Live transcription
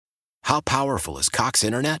How powerful is Cox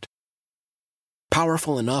Internet?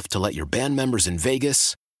 Powerful enough to let your band members in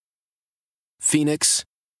Vegas, Phoenix,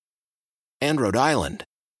 and Rhode Island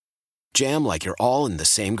jam like you're all in the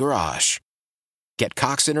same garage. Get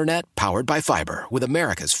Cox Internet powered by fiber with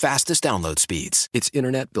America's fastest download speeds. It's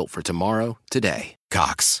internet built for tomorrow, today.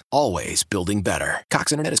 Cox, always building better.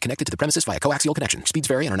 Cox Internet is connected to the premises via coaxial connection. Speeds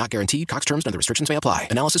vary and are not guaranteed. Cox terms and other restrictions may apply.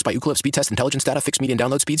 Analysis by Ookla Speed Test Intelligence Data. Fixed median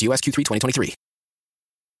download speeds. US Q3 2023.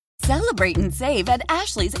 Celebrate and save at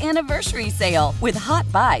Ashley's Anniversary Sale. With Hot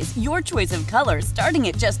Buys, your choice of colors starting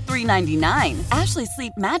at just $3.99. Ashley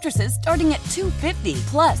Sleep mattresses starting at $2.50.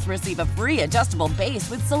 Plus, receive a free adjustable base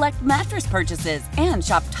with select mattress purchases. And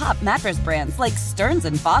shop top mattress brands like Stearns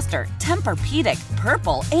 & Foster, Tempur-Pedic,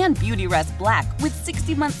 Purple, and Beautyrest Black with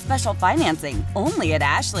 60-month special financing. Only at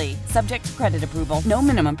Ashley. Subject to credit approval. No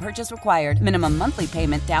minimum purchase required. Minimum monthly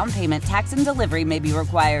payment, down payment, tax, and delivery may be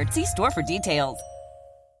required. See store for details.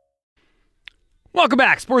 Welcome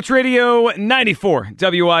back. Sports Radio 94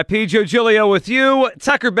 WIP. Joe Giglio with you.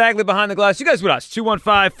 Tucker Bagley behind the glass. You guys with us.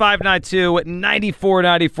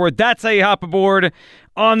 215-592-9494. That's how you hop aboard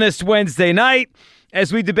on this Wednesday night.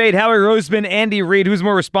 As we debate Howie Roseman, Andy Reid, who's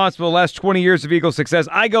more responsible the last 20 years of Eagles success.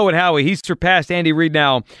 I go with Howie. He's surpassed Andy Reid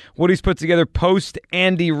now. What he's put together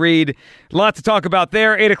post-Andy Reid. A lot to talk about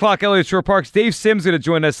there. 8 o'clock, Elliott Shore Parks. Dave Sims going to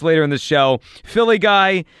join us later in the show. Philly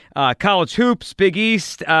guy, college hoops, Big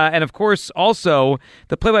East, and of course also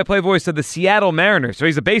the play-by-play voice of the Seattle Mariners. So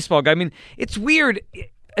he's a baseball guy. I mean, it's weird,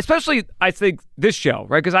 especially I think this show,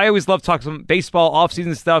 right? Because I always love talking some baseball,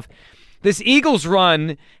 off-season stuff. This Eagles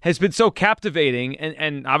run has been so captivating,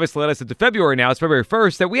 and obviously led us into February now. It's February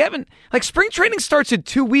 1st, that we haven't, like, spring training starts in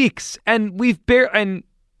 2 weeks, and and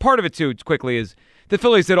part of it, too, quickly, is the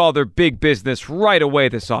Phillies did all their big business right away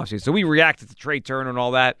this offseason. So we reacted to Trey Turner and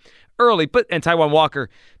all that early, and Taijuan Walker.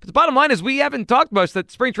 But the bottom line is we haven't talked much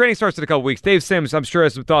that spring training starts in a couple weeks. Dave Sims, I'm sure,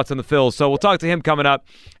 has some thoughts on the Phils, so we'll talk to him coming up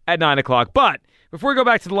at 9 o'clock. But before we go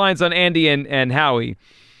back to the lines on Andy and Howie,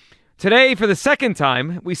 today, for the second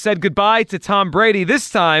time, we said goodbye to Tom Brady. This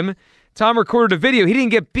time, Tom recorded a video. He didn't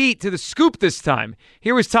get beat to the scoop this time.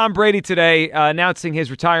 Here was Tom Brady today announcing his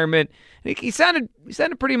retirement. He sounded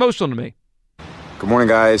pretty emotional to me. Good morning,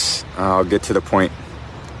 guys. I'll get to the point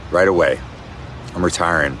right away. I'm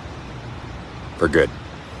retiring for good.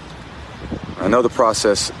 I know the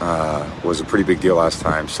process was a pretty big deal last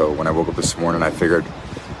time, so when I woke up this morning, I figured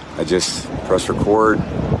I'd just press record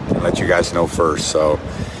and let you guys know first. So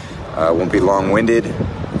won't be long-winded.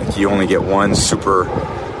 You only get one super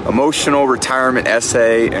emotional retirement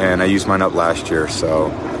essay, and I used mine up last year. So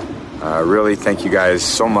really thank you guys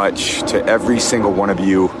so much, to every single one of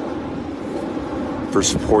you, for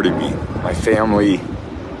supporting me, my family,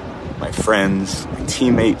 my friends, my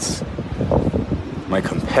teammates, my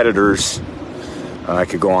competitors. I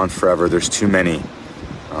could go on forever. There's too many.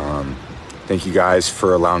 Thank you guys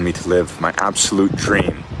for allowing me to live my absolute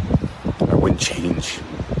dream. I wouldn't change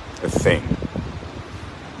a thing.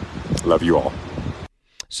 Love you all.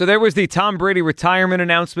 So there was the Tom Brady retirement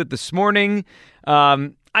announcement this morning.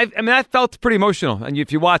 I felt pretty emotional. And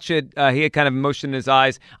if you watch it, he had kind of emotion in his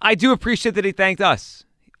eyes. I do appreciate that he thanked us.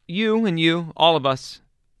 You, all of us.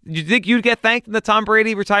 Did you think you'd get thanked in the Tom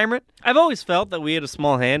Brady retirement? I've always felt that we had a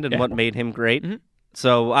small hand in what made him great. Mm-hmm.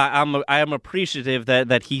 So I am appreciative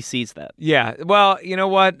that he sees that. Yeah. Well, you know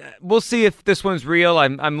what? We'll see if this one's real.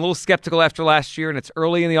 I'm a little skeptical after last year, and it's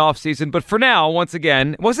early in the offseason. But for now, once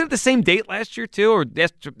again, wasn't it the same date last year, too? Or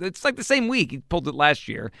it's like the same week. He pulled it last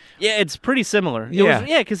year. Yeah, it's pretty similar.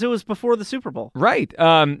 Because it was before the Super Bowl. Right.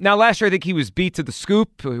 Now, last year, I think he was beat to the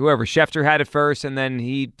scoop. Whoever, Schefter had it first, and then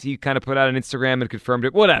he kind of put out an Instagram and confirmed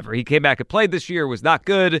it. Whatever. He came back and played this year. Was not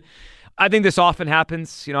good. I think this often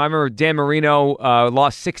happens. I remember Dan Marino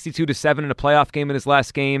lost 62-7 in a playoff game in his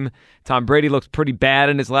last game. Tom Brady looked pretty bad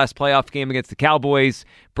in his last playoff game against the Cowboys.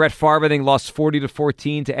 Brett Favre, I think, lost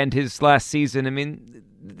 40-14 to end his last season. I mean,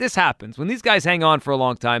 this happens. When these guys hang on for a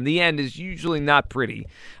long time, the end is usually not pretty.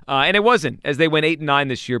 And it wasn't, as they went 8-9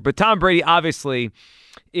 this year. But Tom Brady, obviously,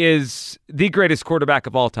 is the greatest quarterback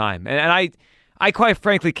of all time. And I quite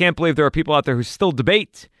frankly can't believe there are people out there who still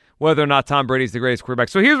debate whether or not Tom Brady is the greatest quarterback.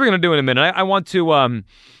 So here's what we're going to do in a minute. I want to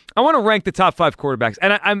rank the top 5 quarterbacks,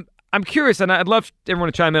 and I'm curious, and I'd love everyone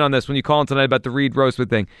to chime in on this when you call in tonight about the Reed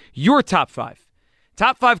Rosewood thing. Your top 5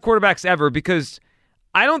 quarterbacks ever, because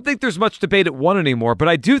I don't think there's much debate at 1 anymore. But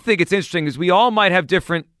I do think it's interesting because we all might have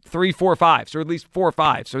different 3, 4, 5s, or at least 4 or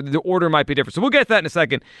 5. So the order might be different. So we'll get to that in a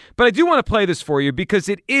second. But I do want to play this for you because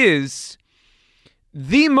it is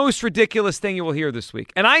the most ridiculous thing you will hear this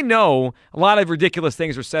week. And I know a lot of ridiculous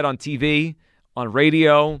things are said on TV, on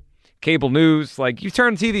radio, cable news. Like, you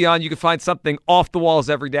turn TV on, you can find something off the walls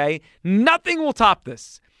every day. Nothing will top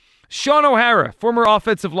this. Sean O'Hara, former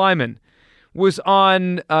offensive lineman, was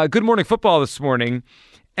on Good Morning Football this morning.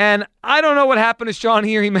 And I don't know what happened to Sean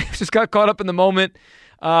here. He may have just got caught up in the moment.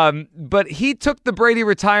 But he took the Brady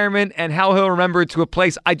retirement and how he'll remember it to a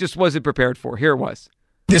place I just wasn't prepared for. Here it was.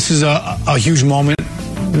 This is a huge moment,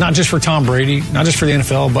 not just for Tom Brady, not just for the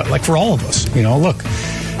NFL, but like for all of us. Look,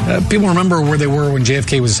 people remember where they were when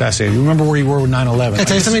JFK was assassinated. You remember where you were with 9/11. Can I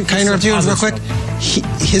tell you something? Can I interrupt you real quick?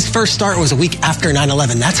 His first start was a week after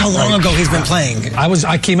 9/11. That's how long ago he's been playing.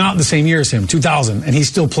 I came out the same year as him, 2000, and he's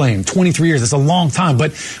still playing. 23 years. That's a long time.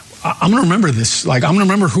 But I'm going to remember this. Like, I'm going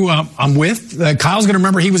to remember who I'm with. Kyle's going to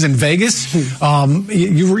remember he was in Vegas.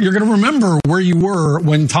 You're going to remember where you were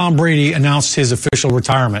when Tom Brady announced his official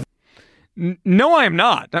retirement. No, I am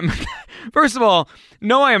not. First of all,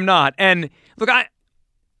 no, I am not. And look,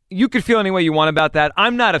 you could feel any way you want about that.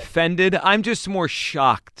 I'm not offended. I'm just more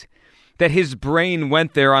shocked that his brain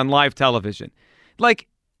went there on live television. Like,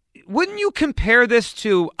 wouldn't you compare this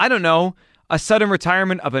to, I don't know, a sudden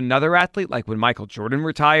retirement of another athlete, like when Michael Jordan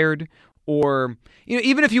retired? Or,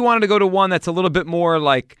 even if you wanted to go to one that's a little bit more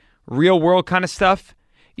like real world kind of stuff.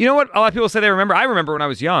 You know what a lot of people say they remember? I remember when I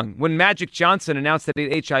was young, when Magic Johnson announced that he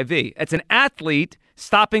had HIV. It's an athlete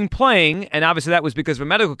stopping playing, and obviously that was because of a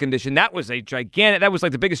medical condition. That was that was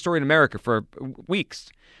like the biggest story in America for weeks.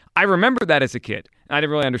 I remember that as a kid. I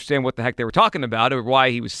didn't really understand what the heck they were talking about or why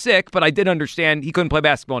he was sick, but I did understand he couldn't play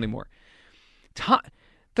basketball anymore.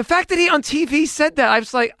 The fact that he on TV said that, I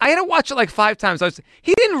was like, I had to watch it like 5 times.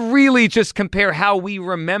 He didn't really just compare how we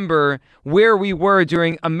remember where we were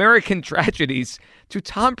during American tragedies to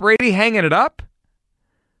Tom Brady hanging it up.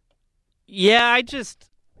 Yeah,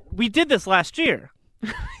 we did this last year.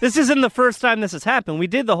 This isn't the first time this has happened. We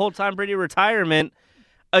did the whole Tom Brady retirement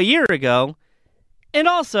a year ago. And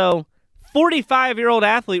also, 45-year-old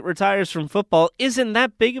athlete retires from football. Isn't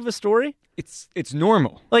that big of a story? It's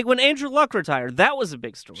normal. Like when Andrew Luck retired, that was a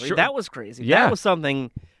big story. Sure. That was crazy. Yeah. That was something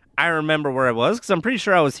I remember where I was, because I'm pretty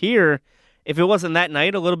sure I was here, if it wasn't that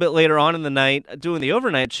night, a little bit later on in the night, doing the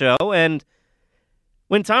overnight show. And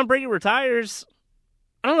when Tom Brady retires,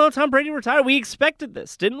 I don't know, Tom Brady retired. We expected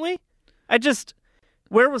this, didn't we?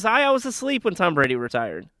 Where was I? I was asleep when Tom Brady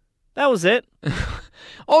retired. That was it.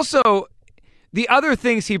 Also, the other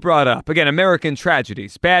things he brought up, again, American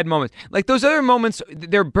tragedies, bad moments, like those other moments,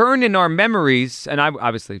 they're burned in our memories. And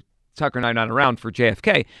obviously, Tucker and I are not around for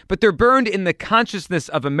JFK, but they're burned in the consciousness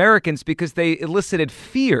of Americans because they elicited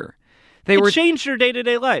fear. It changed your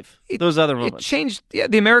day-to-day life, those other moments. It changed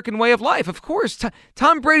the American way of life, of course.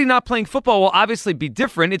 Tom Brady not playing football will obviously be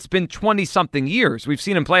different. It's been 20-something years. We've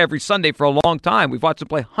seen him play every Sunday for a long time. We've watched him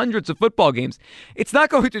play hundreds of football games. It's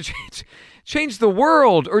not going to change the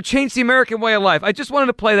world or change the American way of life. I just wanted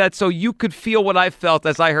to play that so you could feel what I felt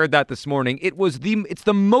as I heard that this morning. It's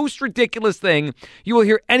the most ridiculous thing you will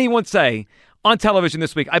hear anyone say on television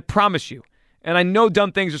this week. I promise you. And I know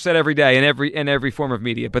dumb things are said every day in every form of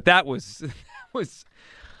media, but that was. Do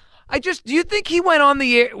you think he went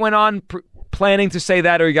on planning to say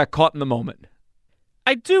that, or he got caught in the moment?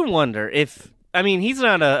 I do wonder if. I mean, he's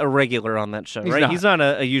not a regular on that show, right? Not. He's not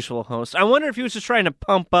a usual host. I wonder if he was just trying to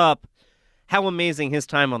pump up how amazing his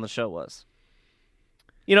time on the show was.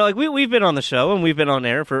 Like we've been on the show and we've been on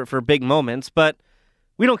air for big moments, but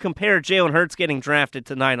we don't compare Jalen Hurts getting drafted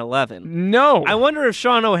to 9/11. No. I wonder if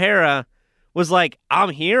Sean O'Hara was like, I'm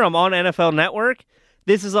here, I'm on NFL Network,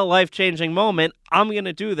 this is a life-changing moment, I'm going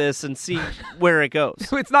to do this and see where it goes.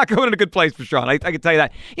 It's not going in a good place for Sean, I can tell you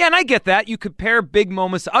that. Yeah, and I get that. You compare big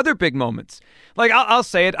moments to other big moments. Like, I'll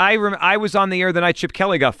say it, I was on the air the night Chip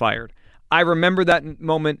Kelly got fired. I remember that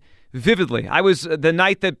moment vividly. I was the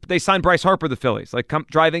night that they signed Bryce Harper, the Phillies,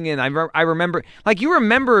 driving in. I remember, you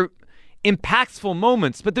remember impactful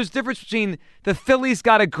moments, but there's a difference between the Phillies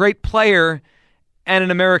got a great player and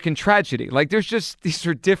an American tragedy. These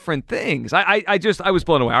are different things. I was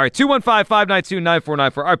blown away. All right,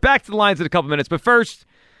 215-592-9494. All right, back to the lines in a couple minutes. But first,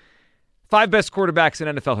 5 best quarterbacks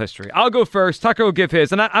in NFL history. I'll go first. Tucker will give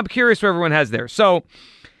his. And I'm curious where everyone has theirs. So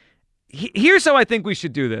here's how I think we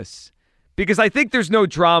should do this, because I think there's no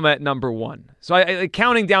drama at number 1. So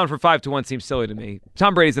counting down from 5 to 1 seems silly to me.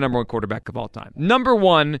 Tom Brady's the number 1 quarterback of all time. Number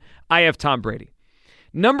 1, I have Tom Brady.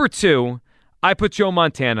 Number 2, I put Joe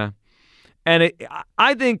Montana. And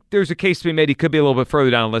I think there's a case to be made he could be a little bit further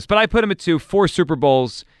down the list, but I put him at 2, 4 Super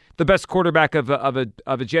Bowls, the best quarterback of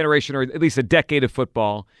a generation, or at least a decade of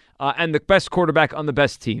football, and the best quarterback on the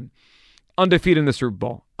best team, undefeated in the Super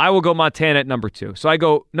Bowl. I will go Montana at number 2. So I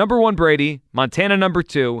go number 1 Brady, Montana number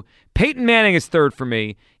 2, Peyton Manning is 3rd for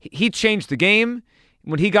me. He changed the game.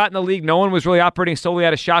 When he got in the league, no one was really operating solely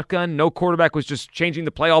out of shotgun. No quarterback was just changing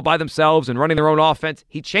the play all by themselves and running their own offense.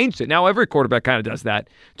 He changed it. Now every quarterback kind of does that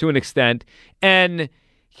to an extent. And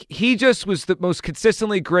he just was the most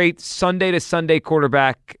consistently great Sunday-to-Sunday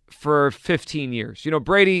quarterback for 15 years.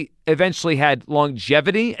 Brady eventually had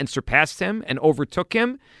longevity and surpassed him and overtook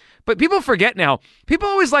him. But people forget now. People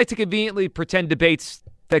always like to conveniently pretend debates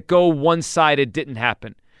that go one-sided didn't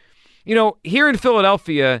happen. Here in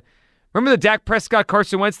Philadelphia, remember the Dak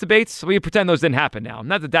Prescott-Carson Wentz debates? We pretend those didn't happen now.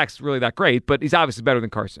 Not that Dak's really that great, but he's obviously better than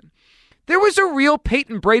Carson. There was a real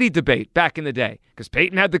Peyton-Brady debate back in the day because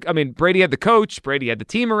Brady had the coach, Brady had the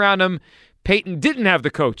team around him. Peyton didn't have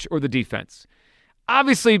the coach or the defense.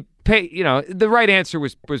 Obviously, the right answer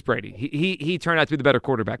was Brady. He turned out to be the better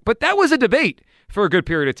quarterback. But that was a debate for a good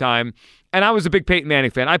period of time, and I was a big Peyton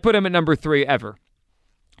Manning fan. I put him at number 3 ever.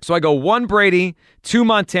 So I go 1 Brady, 2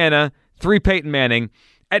 Montana, 3 Peyton Manning.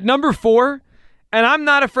 At number 4, and I'm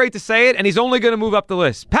not afraid to say it, and he's only going to move up the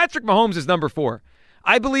list, Patrick Mahomes is number 4.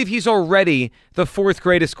 I believe he's already the 4th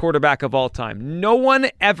greatest quarterback of all time. No one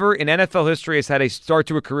ever in NFL history has had a start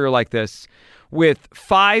to a career like this with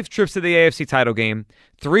 5 trips to the AFC title game,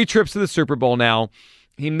 3 trips to the Super Bowl now.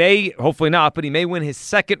 He may, hopefully not, but he may win his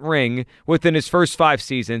 2nd ring within his first 5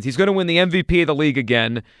 seasons. He's going to win the MVP of the league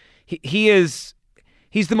again. He's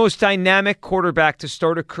the most dynamic quarterback to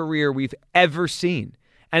start a career we've ever seen.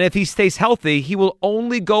 And if he stays healthy, he will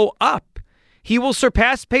only go up. He will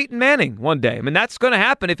surpass Peyton Manning one day. I mean, that's going to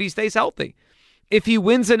happen if he stays healthy. If he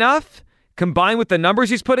wins enough, combined with the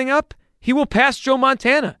numbers he's putting up, he will pass Joe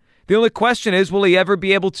Montana. The only question is, will he ever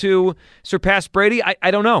be able to surpass Brady?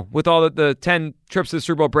 I don't know with all the 10 trips to the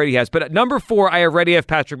Super Bowl Brady has. But at number 4, I already have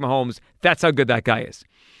Patrick Mahomes. That's how good that guy is.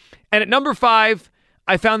 And at number 5,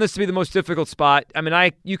 I found this to be the most difficult spot. I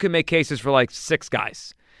mean, you can make cases for like 6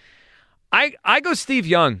 guys. I go Steve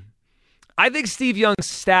Young. I think Steve Young's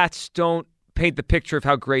stats don't paint the picture of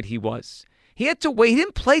how great he was. He had to wait. He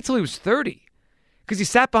didn't play till he was 30 because he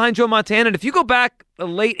sat behind Joe Montana. And if you go back the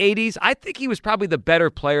late 80s, I think he was probably the better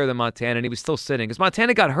player than Montana, and he was still sitting because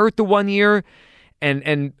Montana got hurt the one year,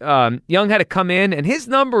 and Young had to come in, and his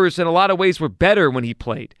numbers in a lot of ways were better when he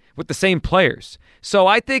played with the same players. So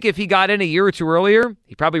I think if he got in a year or 2 earlier,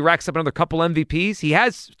 he probably racks up another couple MVPs. He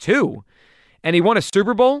has 2, and he won a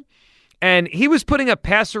Super Bowl. And he was putting up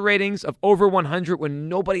passer ratings of over 100 when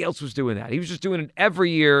nobody else was doing that. He was just doing it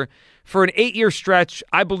every year. For an 8-year stretch,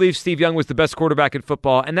 I believe Steve Young was the best quarterback in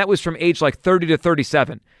football, and that was from age like 30 to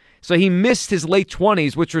 37. So he missed his late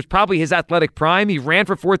 20s, which was probably his athletic prime. He ran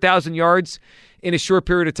for 4,000 yards in a short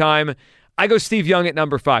period of time. I go Steve Young at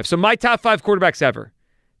number 5. So my top 5 quarterbacks ever: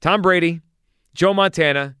 Tom Brady, Joe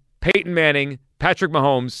Montana, Peyton Manning, Patrick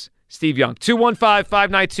Mahomes, Steve Young.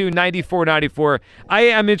 215-592-9494. I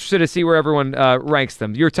am interested to see where everyone ranks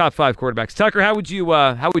them. Your top 5 quarterbacks. Tucker, how would you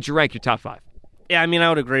rank your top 5? Yeah, I mean, I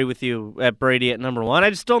would agree with you at Brady at number 1. I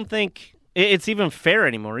just don't think it's even fair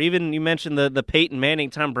anymore. Even you mentioned the Peyton Manning,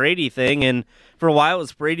 Tom Brady thing, and for a while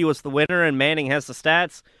Brady was the winner and Manning has the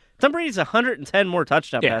stats. Tom Brady's 110 more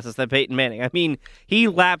touchdown passes than Peyton Manning. I mean, he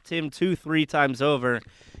lapped him 2-3 times over.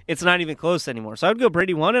 It's not even close anymore. So I would go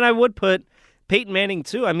Brady 1, and I would put Peyton Manning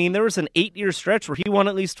 2. I mean, there was an 8-year stretch where he won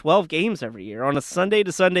at least 12 games every year on a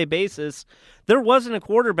Sunday-to-Sunday basis. There wasn't a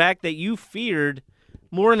quarterback that you feared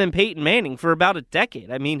more than Peyton Manning for about a decade.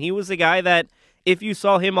 I mean, he was a guy that if you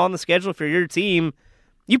saw him on the schedule for your team,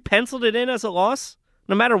 you penciled it in as a loss.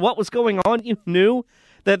 No matter what was going on, you knew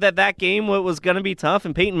that game was going to be tough,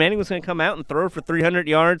 and Peyton Manning was going to come out and throw for 300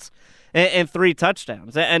 yards and 3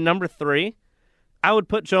 touchdowns. And number 3, I would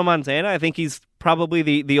put Joe Montana. I think he's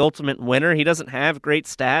probably the ultimate winner. He doesn't have great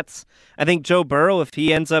stats. I think Joe Burrow, if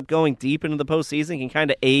he ends up going deep into the postseason, can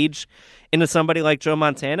kind of age into somebody like Joe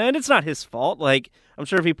Montana. And it's not his fault. Like, I'm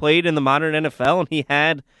sure if he played in the modern NFL and he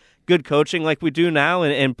had good coaching like we do now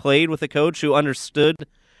and played with a coach who understood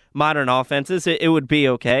modern offenses, it would be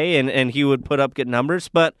okay, and he would put up good numbers.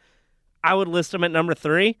 But I would list him at number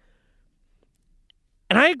 3.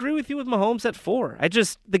 And I agree with you with Mahomes at 4.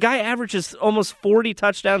 The guy averages almost 40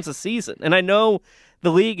 touchdowns a season. And I know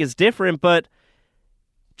the league is different, but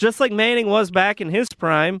just like Manning was back in his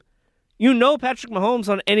prime, you know Patrick Mahomes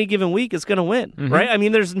on any given week is going to win, right? I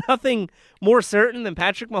mean, there's nothing more certain than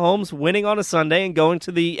Patrick Mahomes winning on a Sunday and going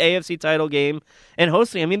to the AFC title game and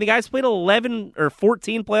hosting. I mean, the guy's played 11 or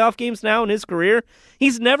 14 playoff games now in his career.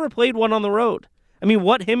 He's never played one on the road. I mean,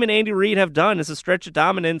 what him and Andy Reid have done is a stretch of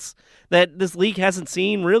dominance that this league hasn't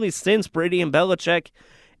seen really since Brady and Belichick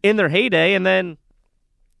in their heyday. And then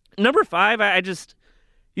number 5,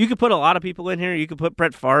 you could put a lot of people in here. You could put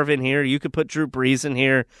Brett Favre in here. You could put Drew Brees in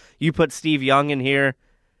here. You put Steve Young in here.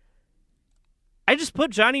 I just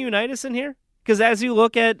put Johnny Unitas in here Because as you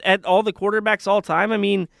look at all the quarterbacks all time, I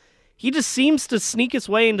mean, he just seems to sneak his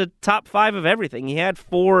way into top 5 of everything. He had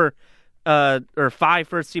 4 or 5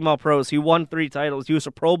 first-team All-Pros. He won 3 titles. He was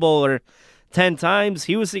a Pro Bowler 10 times.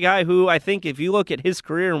 He was the guy who, I think, if you look at his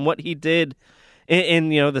career and what he did in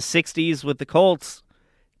the 60s with the Colts,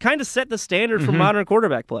 kind of set the standard for modern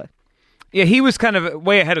quarterback play. Yeah, he was kind of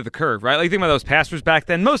way ahead of the curve, right? Like, think about those passers back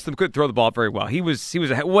then. Most of them couldn't throw the ball very well. He was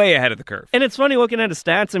way ahead of the curve. And it's funny looking at his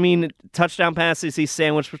stats. I mean, touchdown passes, he's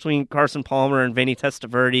sandwiched between Carson Palmer and Vinny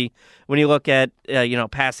Testaverde. When you look at,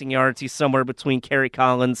 passing yards, he's somewhere between Kerry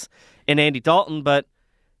Collins and Andy Dalton. But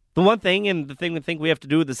the one thing, and the thing I think we have to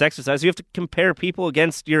do with this exercise, you have to compare people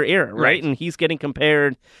against your era, right? And he's getting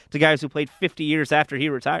compared to guys who played 50 years after he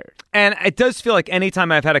retired. And it does feel like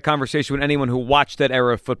anytime I've had a conversation with anyone who watched that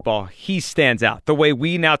era of football, he stands out. The way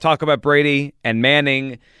we now talk about Brady and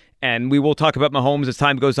Manning, and we will talk about Mahomes as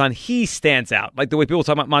time goes on, he stands out. Like the way people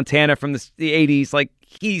talk about Montana from the 80s, like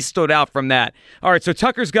he stood out from that. All right, so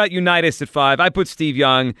Tucker's got Unitas at 5. I put Steve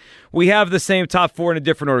Young. We have the same top 4 in a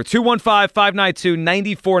different order.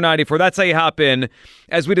 215-592-9494. That's how you hop in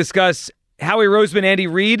as we discuss Howie Roseman, Andy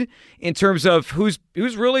Reid, in terms of who's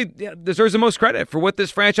really deserves the most credit for what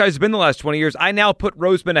this franchise has been the last 20 years. I now put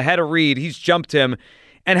Roseman ahead of Reid. He's jumped him.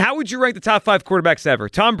 And how would you rank the top 5 quarterbacks ever?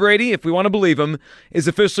 Tom Brady, if we want to believe him, is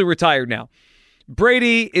officially retired now.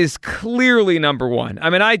 Brady is clearly number 1. I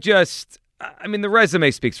mean, the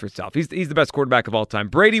resume speaks for itself. He's the best quarterback of all time.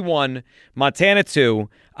 Brady 1, Montana 2.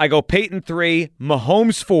 I go Peyton 3,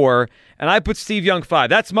 Mahomes 4, and I put Steve Young 5.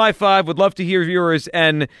 That's my 5. Would love to hear yours.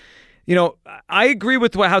 And, I agree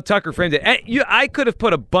with how Tucker framed it. I could have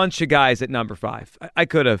put a bunch of guys at number 5. I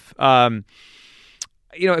could have. A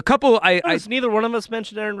couple. Neither one of us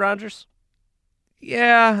mentioned Aaron Rodgers.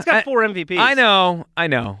 Yeah, he's got 4 MVPs. I know.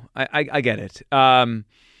 I get it.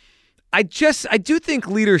 I do think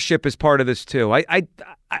leadership is part of this too. I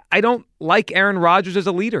don't like Aaron Rodgers as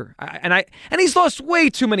a leader, and he's lost way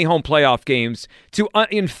too many home playoff games to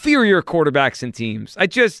inferior quarterbacks and teams.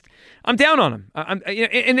 I'm down on him.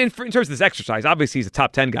 In terms of this exercise, obviously he's a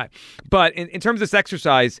top 10 guy, but in terms of this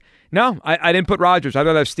exercise, no, I didn't put Rodgers. I'd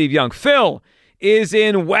rather have Steve Young. Phil is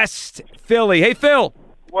in West Philly. Hey, Phil.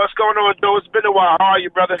 What's going on, though? It's been a while. How are you,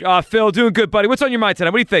 brother? Phil, doing good, buddy. What's on your mind tonight?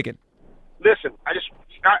 What are you thinking? Listen,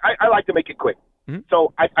 I like to make it quick. Mm-hmm.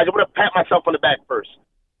 So I want to pat myself on the back first.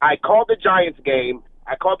 I called the Giants game.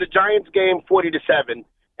 40-7,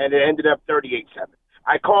 and it ended up 38-7.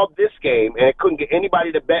 I called this game, and I couldn't get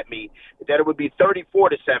anybody to bet me that it would be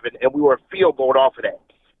 34-7, and we were a field goal off of that.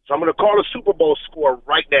 So I'm going to call a Super Bowl score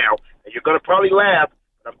right now, and you're going to probably laugh,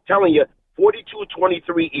 but I'm telling you,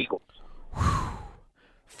 42-23 Eagles.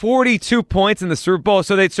 42 points in the Super Bowl,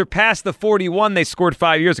 so they'd surpassed the 41 they scored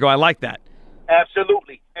 5 years ago. I like that.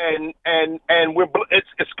 Absolutely, and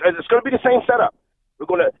it's going to be the same setup. We're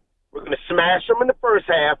going to smash him in the first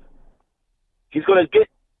half. He's going to get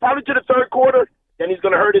probably to the third quarter, then he's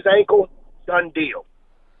going to hurt his ankle. Done deal.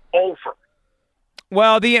 Over.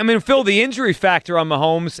 Well, Phil, the injury factor on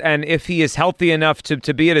Mahomes, and if he is healthy enough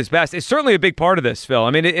to be at his best, is certainly a big part of this, Phil.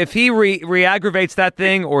 I mean, if he re-aggravates that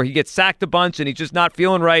thing or he gets sacked a bunch and he's just not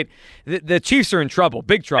feeling right, the Chiefs are in trouble,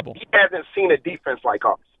 big trouble. He hasn't seen a defense like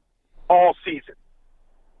ours all season.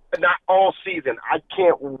 Not all season. I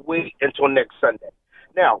can't wait until next Sunday.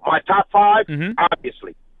 Now, my top 5,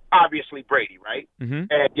 obviously Brady, right? Mm-hmm.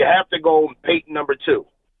 And you have to go Peyton number 2.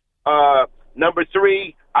 Number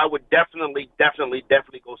 3, I would definitely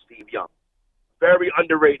go Steve Young. Very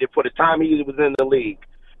underrated for the time he was in the league.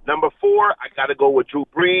 Number 4, I got to go with Drew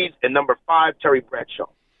Brees. And number 5, Terry Bradshaw.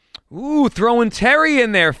 Ooh, throwing Terry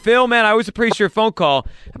in there. Phil, man, I always appreciate your phone call.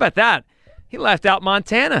 How about that? He left out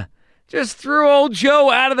Montana. Just threw old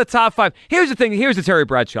Joe out of the top 5. Here's the thing. Here's the Terry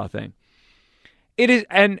Bradshaw thing. It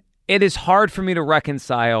is hard for me to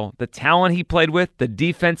reconcile the talent he played with, the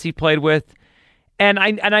defense he played with, and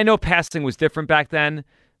I know passing was different back then,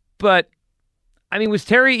 but was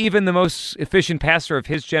Terry even the most efficient passer of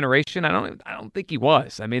his generation? I don't think he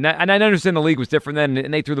was. I understand the league was different then,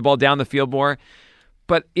 and they threw the ball down the field more,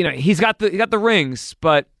 but he got the rings.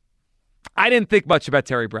 But I didn't think much about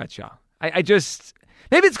Terry Bradshaw. I just.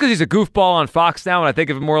 Maybe it's because he's a goofball on Fox now, and I think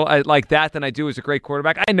of him more like that than I do as a great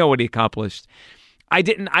quarterback. I know what he accomplished.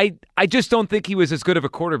 I just don't think he was as good of a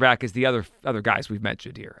quarterback as the other guys we've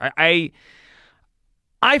mentioned here. I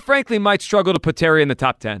frankly might struggle to put Terry in the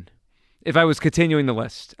top 10 if I was continuing the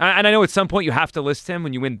list. And I know at some point you have to list him.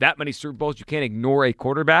 When you win that many Super Bowls, you can't ignore a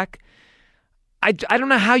quarterback. I don't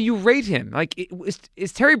know how you rate him.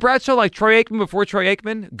 Is Terry Bradshaw like Troy Aikman before Troy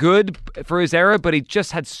Aikman? Good for his era, but he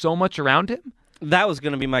just had so much around him? That was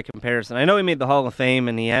going to be my comparison. I know he made the Hall of Fame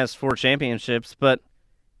and he has 4 championships, but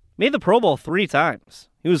Made the Pro Bowl 3 times.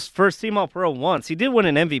 He was first-team All-Pro once. He did win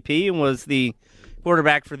an MVP and was the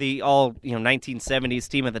quarterback for the 1970s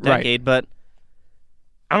team of the decade. Right. But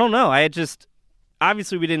I don't know.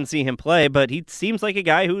 Obviously we didn't see him play, but he seems like a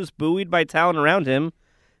guy who's buoyed by talent around him,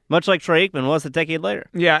 much like Troy Aikman was a decade later.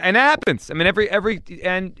 Yeah, and it happens. I mean, we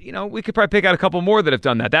could probably pick out a couple more that have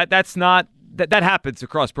done that. That happens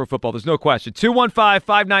across pro football. There's no question.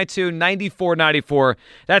 215-592-9494.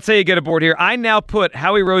 That's how you get aboard here. I now put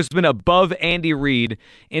Howie Roseman above Andy Reid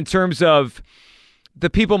in terms of the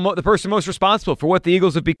person most responsible for what the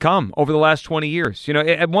Eagles have become over the last 20 years.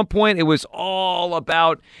 At one point it was all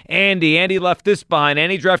about Andy. Andy left this behind.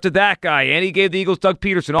 Andy drafted that guy. Andy gave the Eagles Doug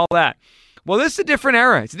Peterson, all that. Well, this is a different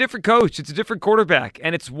era. It's a different coach. It's a different quarterback.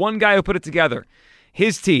 And it's one guy who put it together.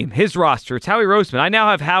 His team, his roster. It's Howie Roseman. I now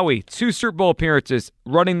have Howie, 2 Super Bowl appearances,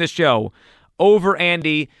 running the show over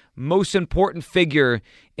Andy, most important figure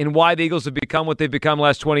in why the Eagles have become what they've become the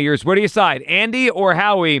last 20 years. Where do you side? Andy or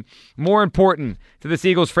Howie more important to this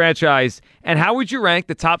Eagles franchise? And how would you rank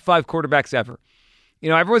the top 5 quarterbacks ever?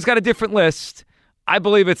 Everyone's got a different list. I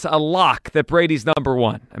believe it's a lock that Brady's number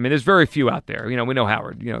 1. I mean, there's very few out there. We know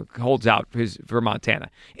Howard, holds out for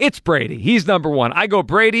Montana. It's Brady. He's number 1. I go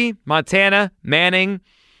Brady, Montana, Manning,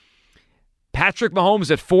 Patrick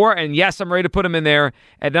Mahomes at 4, and yes, I'm ready to put him in there.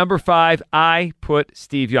 At number 5, I put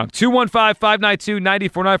Steve Young.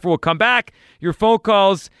 215-592-9494. We'll come back. Your phone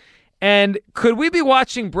calls. And could we be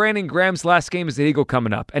watching Brandon Graham's last game as an Eagle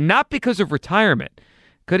coming up? And not because of retirement.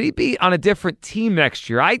 Could he be on a different team next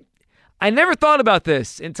year? I never thought about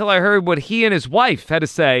this until I heard what he and his wife had to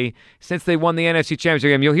say since they won the NFC Championship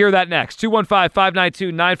game. You'll hear that next.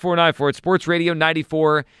 215-592-9494 at Sports Radio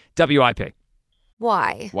 94 WIP.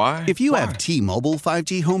 Why? If you have T-Mobile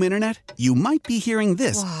 5G home internet, you might be hearing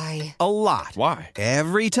this a lot. Why?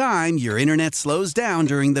 Every time your internet slows down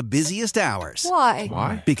during the busiest hours.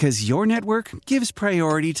 Why? Because your network gives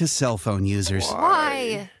priority to cell phone users.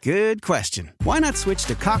 Why? Good question. Why not switch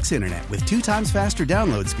to Cox Internet with 2 times faster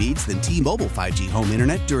download speeds than T-Mobile 5G home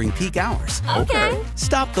internet during peak hours? Okay.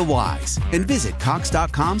 Stop the whys and visit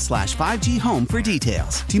cox.com/5G home for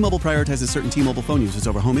details. T-Mobile prioritizes certain T-Mobile phone users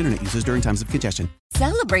over home internet users during times of congestion.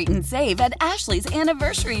 Celebrate and save at Ashley's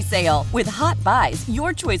Anniversary Sale. With Hot Buys,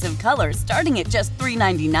 your choice of colors starting at just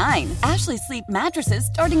 $3.99. Ashley Sleep mattresses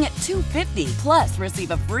starting at $2.50. Plus,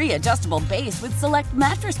 receive a free adjustable base with select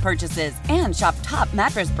mattress purchases. And shop top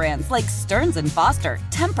mattress brands like Stearns & Foster,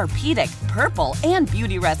 Tempur-Pedic, Purple, and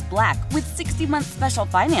Beautyrest Black with 60-month special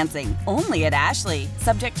financing. Only at Ashley.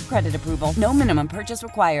 Subject to credit approval. No minimum purchase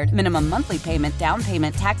required. Minimum monthly payment, down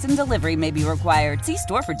payment, tax, and delivery may be required. See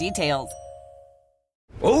store for details.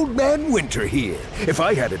 Old Man Winter here. If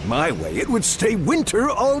I had it my way, it would stay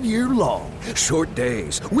winter all year long. Short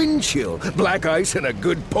days, wind chill, black ice, and a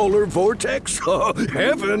good polar vortex. Oh,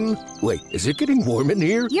 heaven. Wait, is it getting warm in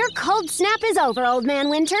here? Your cold snap is over, Old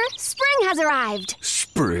Man Winter. Spring has arrived.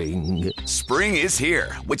 Spring. Spring is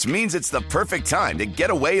here, which means it's the perfect time to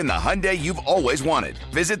get away in the Hyundai you've always wanted.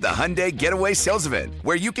 Visit the Hyundai Getaway Sales Event,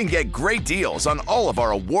 where you can get great deals on all of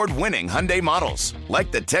our award-winning Hyundai models,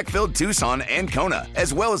 like the tech-filled Tucson and Kona,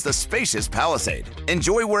 as well as the spacious Palisade.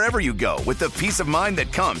 Enjoy wherever you go with the peace of mind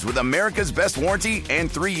that comes with America's best warranty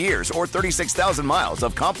and 3 years or 36,000 miles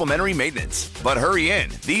of complimentary maintenance. But hurry in,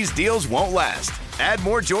 these deals won't last. Add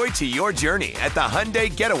more joy to your journey at the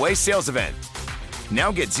Hyundai Getaway Sales Event. Now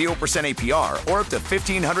get 0% APR or up to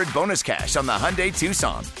 $1,500 bonus cash on the Hyundai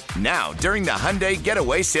Tucson. Now, during the Hyundai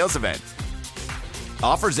Getaway Sales Event.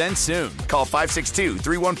 Offers end soon. Call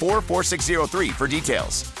 562-314-4603 for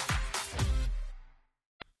details.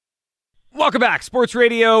 Welcome back. Sports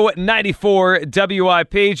Radio 94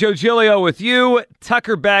 WIP. Joe Giglio with you.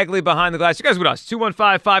 Tucker Bagley behind the glass. You guys with us.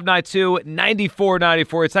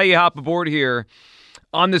 215-592-9494. It's how you hop aboard here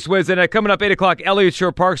on this Wednesday night. Coming up 8 o'clock, Elliott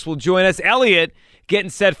Shore-Parks will join us. Elliott getting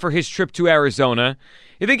set for his trip to Arizona.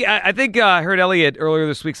 I think I heard Elliott earlier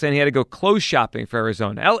this week saying he had to go clothes shopping for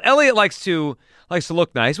Arizona. Elliott likes to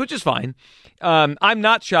look nice, which is fine. I'm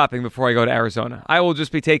not shopping before I go to Arizona. I will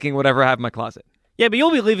just be taking whatever I have in my closet. Yeah, but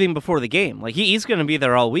you'll be leaving before the game. Like he's going to be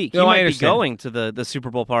there all week. No, he might be going to the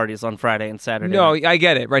Super Bowl parties on Friday and Saturday. No, I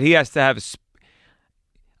get it. Right? He has to have.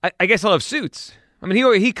 I guess he'll have suits. I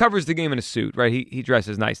mean, he covers the game in a suit, right? He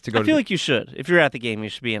dresses nice to go. I feel like you should. If you're at the game, you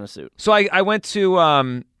should be in a suit. So I went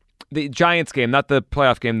to the Giants game, not the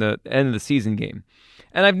playoff game, the end of the season game,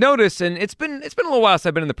 and I've noticed, and it's been a little while since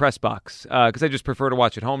I've been in the press box because I just prefer to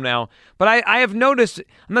watch at home now. But I have noticed,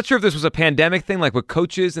 I'm not sure if this was a pandemic thing, like with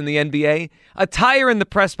coaches in the NBA, attire in the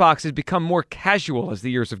press box has become more casual as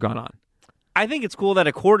the years have gone on. I think it's cool that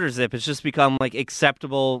a quarter zip has just become like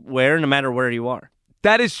acceptable wear no matter where you are.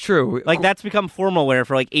 That is true. Like, that's become formal wear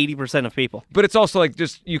for like 80% of people. But it's also like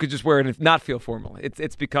you could just wear it and not feel formal.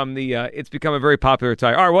 It's become a very popular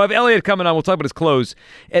attire. All right, we'll have Elliot coming on. We'll talk about his clothes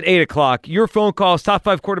at 8 o'clock. Your phone calls, top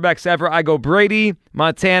 5 quarterbacks ever. I go Brady,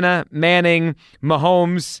 Montana, Manning,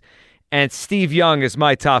 Mahomes, and Steve Young is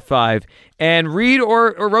my top 5. And Reed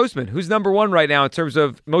or Roseman, who's number 1 right now in terms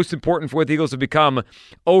of most important for what the Eagles have become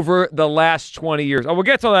over the last 20 years. Oh, we'll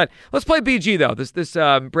get to all that. Let's play BG, though, this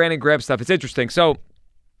Brandon Graham stuff. It's interesting. So,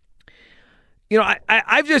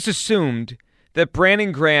 I've just assumed that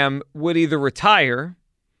Brandon Graham would either retire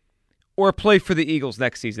or play for the Eagles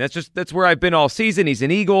next season. That's where I've been all season. He's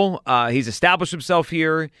an Eagle. He's established himself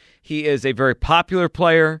here. He is a very popular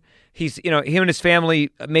player. He's, him and his family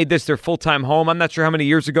made this their full-time home. I'm not sure how many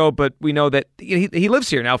years ago, but we know that he lives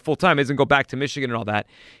here now full-time. He doesn't go back to Michigan and all that.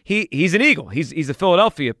 He's an Eagle. He's a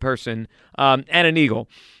Philadelphia person and an Eagle.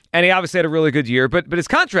 And he obviously had a really good year, but his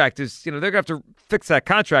contract is, they're going to have to fix that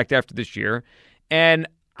contract after this year. And,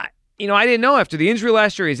 I didn't know after the injury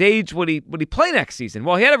last year, his age, would he play next season?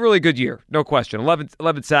 Well, he had a really good year, no question.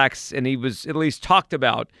 11 sacks, and he was at least talked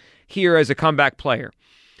about here as a comeback player.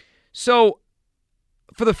 So,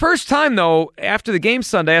 for the first time, though, after the game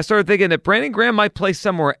Sunday, I started thinking that Brandon Graham might play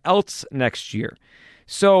somewhere else next year.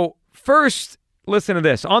 So, first, listen to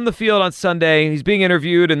this. On the field on Sunday, he's being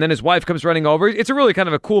interviewed, and then his wife comes running over. It's a really kind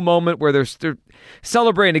of a cool moment where they're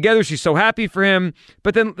celebrating together. She's so happy for him.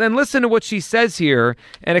 But then listen to what she says here,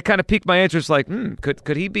 and it kind of piqued my interest. Like,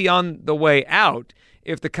 could he be on the way out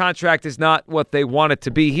if the contract is not what they want it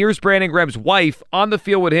to be? Here's Brandon Graham's wife on the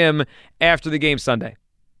field with him after the game Sunday.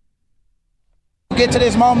 Get to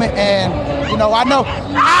this moment, and I know.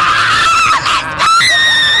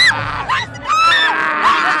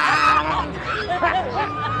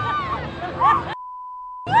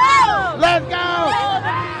 Let's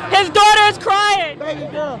go! His daughter is crying.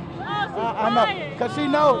 Baby girl. I know, because she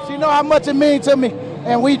know how much it means to me,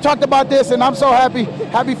 and we talked about this, and I'm so happy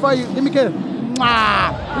for you. Let me get it. We're going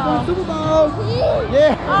to Super Bowl.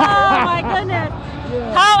 Yeah. Oh my goodness.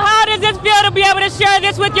 Yeah. How does it feel to be able to share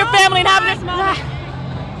this with your family and have this moment?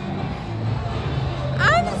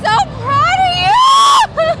 I'm so proud of you!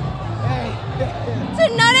 To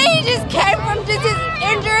know that he just came from just his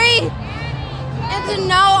injury and to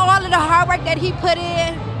know all of the hard work that he put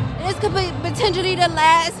in. This could be potentially the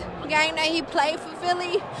last game that he played for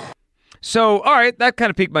Philly. So, all right, that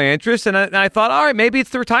kind of piqued my interest, and I thought, all right, maybe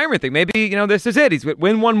it's the retirement thing. Maybe, this is it. He's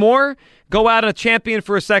win one more, go out a champion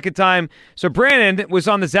for a second time. So Brandon was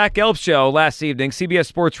on the Zach Gelb show last evening, CBS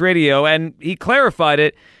Sports Radio, and he clarified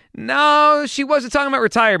it. No, she wasn't talking about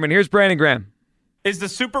retirement. Here's Brandon Graham. Is the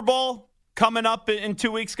Super Bowl coming up in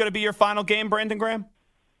 2 weeks going to be your final game, Brandon Graham?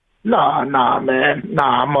 Nah, man.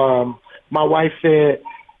 Nah, my wife said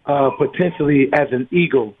potentially as an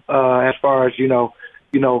Eagle, as far as,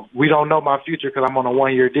 we don't know my future because I'm on a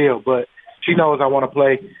 1-year deal, but she knows I want to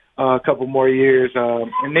play a couple more years.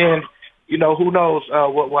 And then, who knows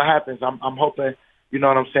what happens. I'm hoping,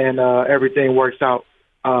 what I'm saying, everything works out,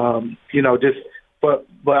 but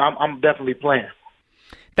I'm definitely playing.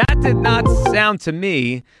 That did not sound to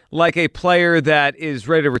me like a player that is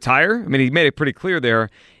ready to retire. I mean, he made it pretty clear there.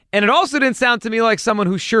 And it also didn't sound to me like someone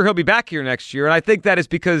who's sure he'll be back here next year. And I think that is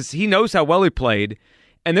because he knows how well he played.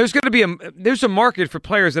 And there's going to be there's a market for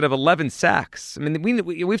players that have 11 sacks. I mean,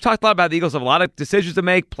 we've talked a lot about the Eagles have a lot of decisions to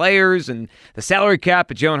make, players and the salary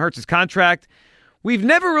cap and Jalen Hurts' contract. We've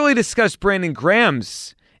never really discussed Brandon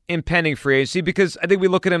Graham's impending free agency because I think we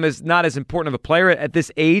look at him as not as important of a player at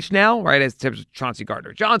this age now, right, as terms of Chauncey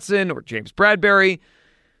Gardner-Johnson or James Bradbury.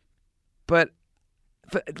 But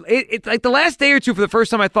it's like the last day or two for the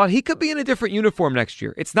first time I thought he could be in a different uniform next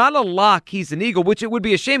year. It's not a lock he's an Eagle, which it would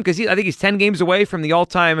be a shame because I think he's 10 games away from the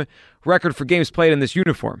all-time record for games played in this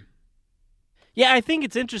uniform. Yeah, I think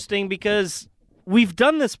it's interesting because we've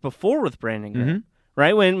done this before with Brandon Graham,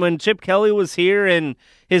 right? When Chip Kelly was here and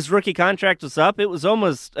his rookie contract was up, it was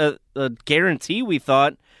almost a guarantee, we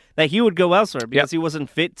thought, that he would go elsewhere because he wasn't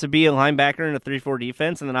fit to be a linebacker in a 3-4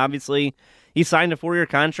 defense, and then obviously he signed a 4-year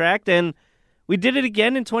contract, and we did it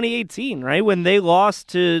again in 2018, right? When they lost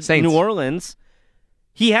to Saints. New Orleans,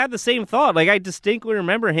 he had the same thought. Like, I distinctly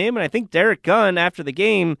remember him, and I think Derek Gunn, after the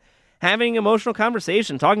game, having an emotional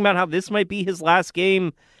conversation, talking about how this might be his last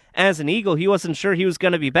game as an Eagle. He wasn't sure he was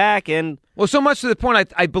going to be back. And well, so much to the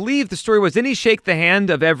point, I believe the story was, didn't he shake the hand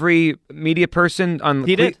of every media person on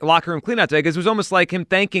the locker room cleanout day? Because it was almost like him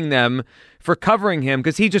thanking them for covering him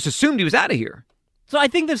because he just assumed he was out of here. So I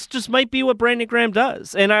think this just might be what Brandon Graham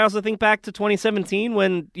does. And I also think back to 2017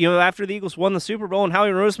 when, after the Eagles won the Super Bowl and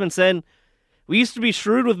Howie Roseman said, we used to be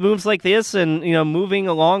shrewd with moves like this and, moving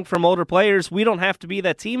along from older players. We don't have to be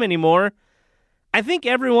that team anymore. I think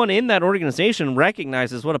everyone in that organization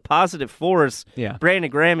recognizes what a positive force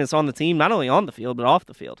Brandon Graham is on the team, not only on the field, but off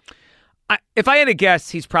the field. If I had to guess,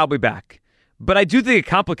 he's probably back. But I do think it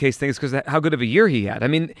complicates things because of how good of a year he had. I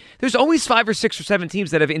mean, there's always 5 or 6 or 7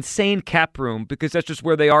 teams that have insane cap room because that's just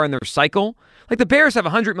where they are in their cycle. Like the Bears have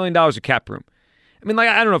 $100 million of cap room. I mean, like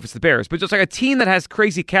I don't know if it's the Bears, but just like a team that has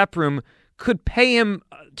crazy cap room could pay him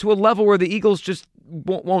to a level where the Eagles just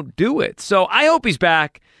won't do it. So I hope he's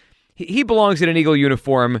back. He belongs in an Eagle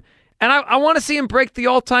uniform. And I want to see him break the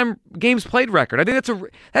all-time games played record. I think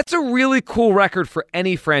that's a really cool record for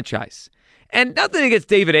any franchise. And nothing against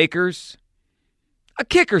David Akers. A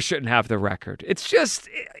kicker shouldn't have the record. It's just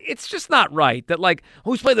not right that, like,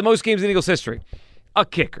 who's played the most games in Eagles history? A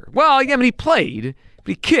kicker. Well, yeah, I mean, he played, but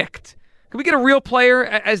he kicked. Can we get a real player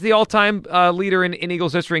as the all-time leader in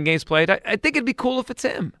Eagles history in games played? I think it'd be cool if it's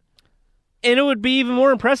him. And it would be even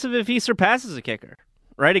more impressive if he surpasses a kicker,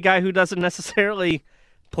 right? A guy who doesn't necessarily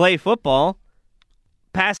play football,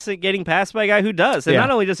 getting passed by a guy who does. And not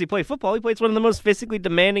only does he play football, he plays one of the most physically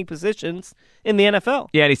demanding positions in the NFL.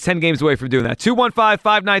 Yeah, and he's 10 games away from doing that.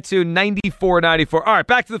 215-592-9494. All right,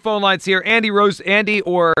 back to the phone lines here. Andy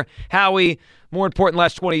or Howie, more important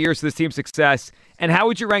last 20 years to this team's success. And how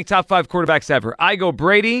would you rank top 5 quarterbacks ever? I go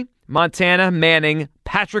Brady, Montana, Manning,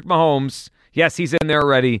 Patrick Mahomes. Yes, he's in there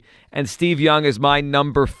already. And Steve Young is my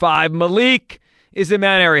number 5. Malik is in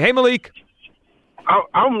Mount Airy. Hey, Malik.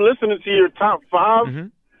 I'm listening to your top 5,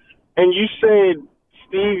 and you said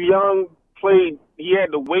Steve Young he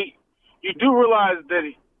had to wait. You do realize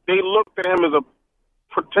that they looked at him as a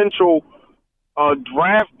potential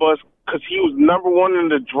draft bust because he was number 1 in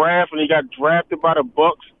the draft, and he got drafted by the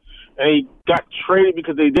Bucs, and he got traded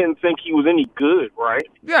because they didn't think he was any good, right?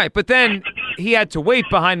 Yeah, but then he had to wait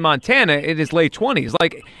behind Montana in his late 20s.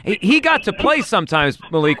 Like, he got to play sometimes,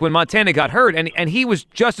 Malik, when Montana got hurt, and he was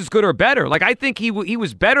just as good or better. Like, I think he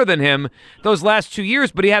was better than him those last 2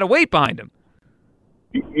 years, but he had to wait behind him.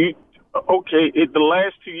 Within the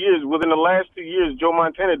last 2 years, Joe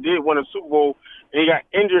Montana did win a Super Bowl, and he got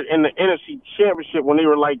injured in the NFC Championship when they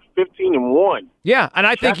were like 15-1. Yeah, and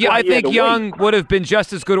I think Young would have been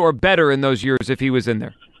just as good or better in those years if he was in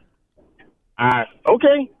there.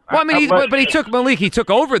 Okay. Well, I mean, but he took Malik. He took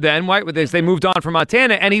over then. Right, with this, they moved on from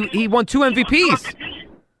Montana, and he won 2 MVPs.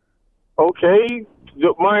 Okay,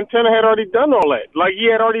 Montana had already done all that. Like, he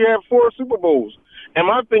had already had 4 Super Bowls. And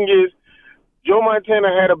my thing is, Joe Montana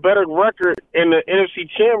had a better record in the NFC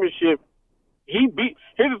Championship. Here's the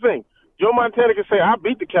thing. Joe Montana can say, I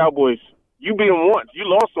beat the Cowboys. You beat them once. You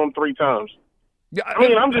lost them 3 times. Yeah, I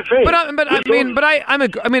mean, I'm just saying. I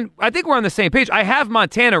think we're on the same page. I have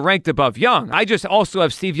Montana ranked above Young. I just also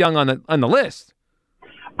have Steve Young on the list.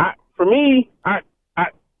 For me,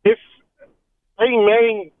 it's Peyton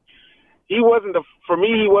Manning. He wasn't the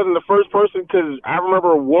first person because I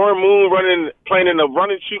remember Warren Moon playing in a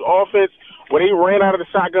run and shoot offense where they ran out of the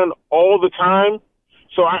shotgun all the time.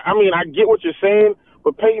 So I mean, I get what you're saying,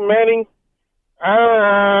 but Peyton Manning,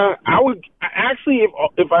 I would actually,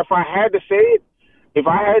 if I had to say it, if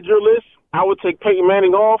I had your list, I would take Peyton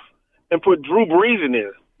Manning off and put Drew Brees in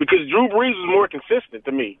there because Drew Brees was more consistent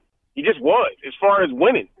to me. He just was as far as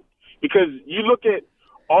winning because you look at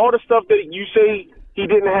all the stuff that you say he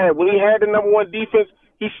didn't have. When he had the number 1 defense,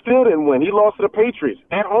 he still didn't win. He lost to the Patriots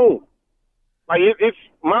at home. Like it's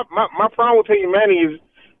my problem with Peyton Manning is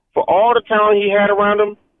for all the talent he had around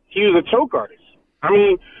him, he was a choke artist. I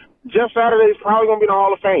mean, Jeff Saturday is probably going to be in the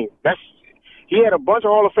Hall of Fame. He had a bunch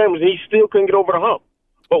of Hall of Famers, and he still couldn't get over the hump.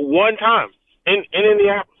 But one time in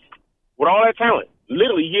Indianapolis, with all that talent,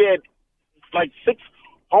 literally he had like 6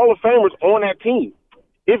 Hall of Famers on that team,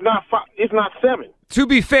 if not 7. To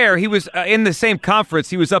be fair, he was in the same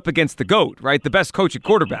conference. He was up against the GOAT, right? The best coach at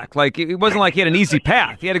quarterback. Like, it wasn't like he had an easy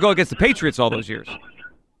path. He had to go against the Patriots all those years.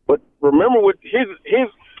 But remember what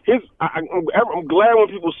I'm glad when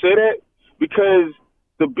people say that because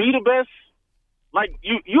to be the best, like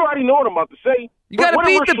you already know what I'm about to say. You got to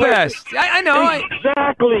beat the best. I know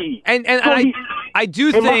exactly. And I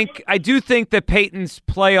do think that Peyton's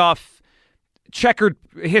playoff checkered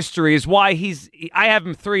history is why I have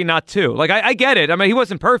him 3, not 2. Like I get it. I mean, he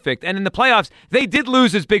wasn't perfect, and in the playoffs, they did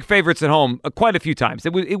lose as big favorites at home quite a few times.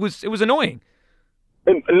 It was annoying.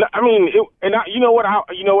 And I mean, you know what? I'll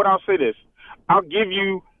say this. I'll give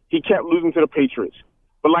you. He kept losing to the Patriots.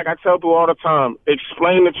 But like I tell people all the time,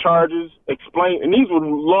 explain the charges, and these were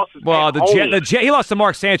losses. Well, he lost to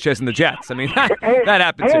Mark Sanchez and the Jets. I mean, that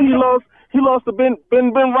happened too. And he lost to Ben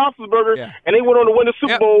Roethlisberger, and they went on to win the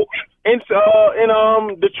Super Bowl in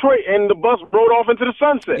Detroit, and the bus rode off into the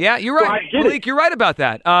sunset. Yeah, you're right, Malik. You're right about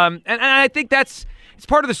that. And I think it's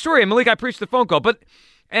part of the story. And Malik, I appreciate the phone call, but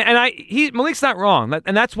And Malik's not wrong,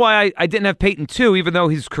 and that's why I didn't have Peyton 2, even though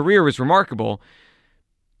his career was remarkable.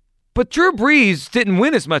 But Drew Brees didn't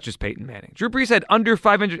win as much as Peyton Manning. Drew Brees had under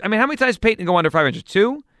 500. I mean, how many times did Peyton go under 500?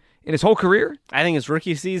 2 in his whole career? I think his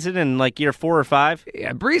rookie season in like year 4 or 5.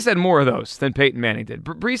 Yeah, Brees had more of those than Peyton Manning did.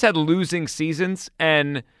 Brees had losing seasons,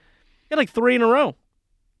 and he had like 3 in a row.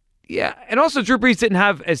 Yeah, and also Drew Brees didn't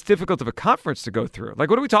have as difficult of a conference to go through. Like,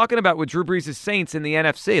 what are we talking about with Drew Brees' Saints in the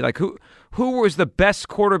NFC? Like, who was the best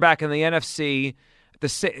quarterback in the NFC,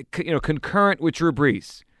 concurrent with Drew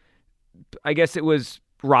Brees? I guess it was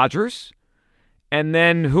Rodgers. And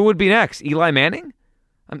then who would be next? Eli Manning?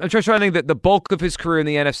 I'm trying to think that the bulk of his career in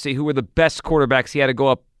the NFC, who were the best quarterbacks he had to go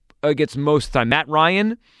up against most of the time? Matt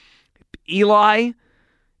Ryan? Eli?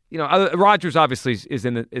 Rodgers obviously is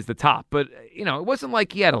the top, but it wasn't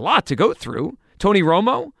like he had a lot to go through. Tony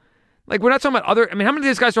Romo, like, we're not talking about other. I mean, how many of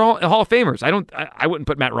these guys are Hall of Famers? I wouldn't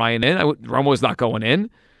put Matt Ryan in. Romo's not going in.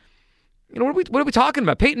 What are we talking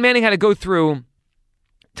about? Peyton Manning had to go through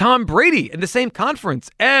Tom Brady in the same conference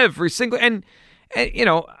every single and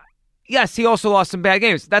yes, he also lost some bad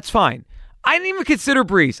games. That's fine. I didn't even consider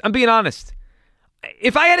Brees. I'm being honest.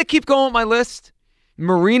 If I had to keep going with my list,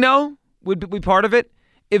 Marino would be part of it.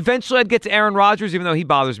 Eventually, I'd get to Aaron Rodgers, even though he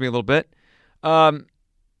bothers me a little bit. So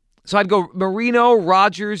I'd go Marino,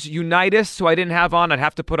 Rodgers, Unitas, who I didn't have on. I'd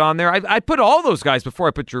have to put on there. I'd put all those guys before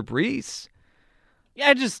I put Drew Brees.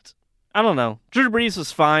 Yeah, I don't know. Drew Brees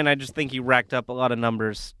was fine. I just think he racked up a lot of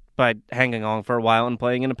numbers by hanging on for a while and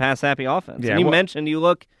playing in a pass-happy offense. Yeah, and you mentioned, you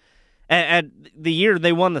look at the year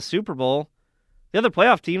they won the Super Bowl, the other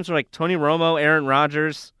playoff teams were like Tony Romo, Aaron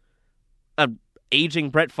Rodgers,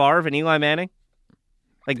 aging Brett Favre, and Eli Manning.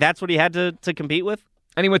 Like, that's what he had to compete with?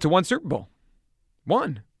 And he went to 1 Super Bowl.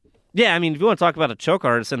 1. Yeah, I mean, if you want to talk about a choke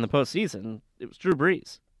artist in the postseason, it was Drew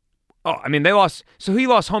Brees. Oh, I mean, they lost. So he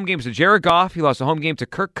lost home games to Jared Goff. He lost a home game to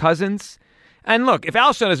Kirk Cousins. And look, if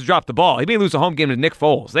Alshon doesn't drop the ball, he may lose a home game to Nick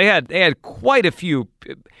Foles. They had quite a few.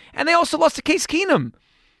 And they also lost to Case Keenum.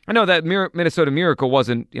 I know that Minnesota Miracle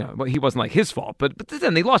wasn't, he wasn't like his fault. But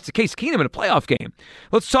then they lost to Case Keenum in a playoff game.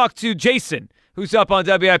 Let's talk to Jason, who's up on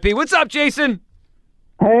WIP. What's up, Jason?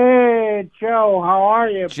 Hey, Joe, how are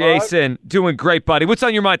you, Jason, bud? Doing great, buddy. What's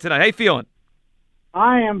on your mind tonight? How you feeling?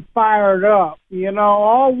 I am fired up.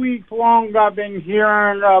 All week long I've been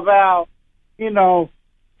hearing about, the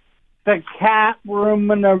cap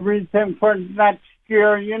room and everything for next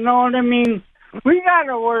year. You know what I mean? We got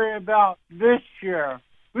to worry about this year.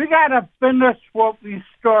 We got to finish what we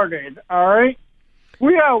started, all right?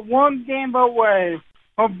 We are 1 game away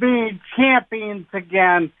from being champions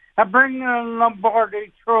again. Bringing the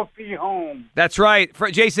Lombardi Trophy home. That's right.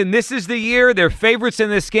 Jason, this is the year. They're favorites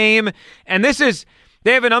in this game. And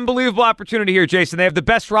they have an unbelievable opportunity here, Jason. They have the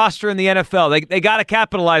best roster in the NFL. They got to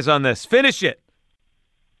capitalize on this. Finish it.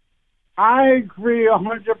 I agree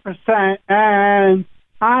 100%. And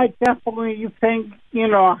I definitely think,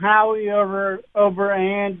 Howie over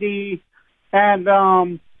Andy. And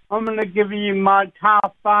I'm going to give you my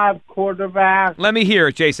top 5 quarterbacks. Let me hear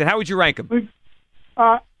it, Jason. How would you rank them?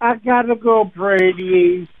 I gotta go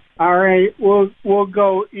Brady. All right, we'll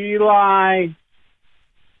go Eli,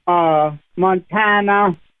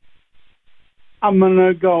 Montana. I'm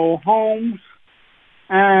gonna go Holmes,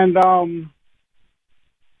 and I'm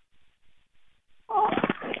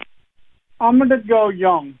gonna go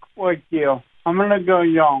Young with you. I'm gonna go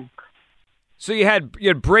Young. So you had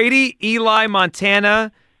Brady, Eli,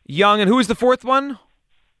 Montana, Young, and who was the 4th one?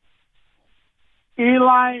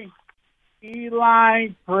 Eli,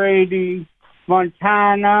 Brady,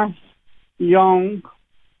 Montana, Young,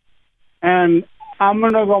 and I'm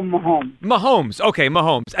going to go Mahomes. Mahomes. Okay,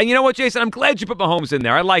 Mahomes. And you know what, Jason? I'm glad you put Mahomes in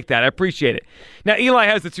there. I like that. I appreciate it. Now, Eli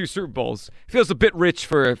has the 2 Super Bowls. Feels a bit rich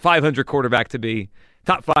for a 500 quarterback to be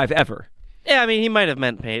top 5 ever. Yeah, I mean, he might have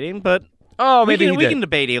meant Peyton, but maybe we can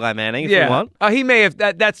debate Eli Manning if you want. He may have.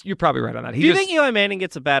 That's you're probably right on that. Do you think Eli Manning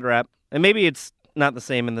gets a bad rap? And maybe it's not the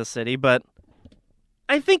same in this city, but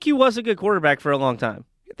I think he was a good quarterback for a long time.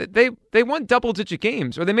 They won double-digit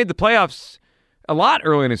games, or they made the playoffs a lot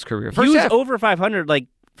early in his career. He was over 500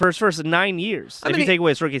 for his first 9 years. If you take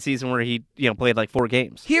away his rookie season where he played like 4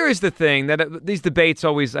 games. Here is the thing that these debates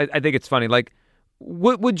always. I think it's funny. Like,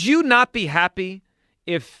 would you not be happy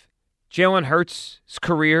if Jalen Hurts'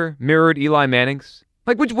 career mirrored Eli Manning's?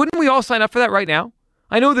 Like, wouldn't we all sign up for that right now?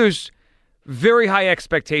 I know there's very high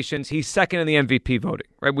expectations. He's second in the MVP voting,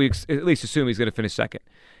 right? We at least assume he's going to finish second.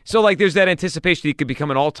 So, like, there's that anticipation he could become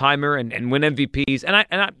an all-timer and win MVPs.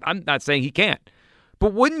 And I'm not saying he can't.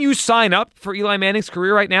 But wouldn't you sign up for Eli Manning's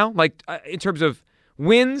career right now? Like, in terms of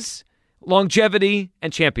wins, longevity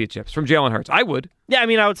and championships from Jalen Hurts. I would. Yeah, I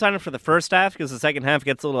mean, I would sign him for the first half because the second half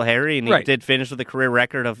gets a little hairy, and he did finish with a career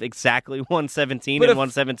record of exactly 117 and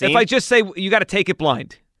 117. If I just say you got to take it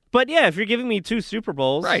blind. But yeah, if you're giving me 2 Super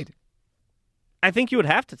Bowls, I think you would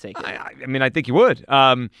have to take it. I mean, I think you would.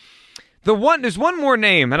 There's one more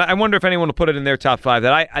name, and I wonder if anyone will put it in their top 5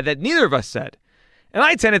 that neither of us said. And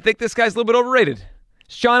I tend to think this guy's a little bit overrated.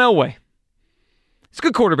 It's John Elway. He's a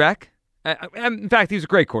good quarterback. In fact, he's a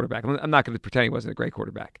great quarterback. I'm not going to pretend he wasn't a great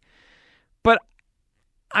quarterback. But,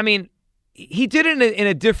 I mean, he did it in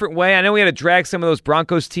a different way. I know he had to drag some of those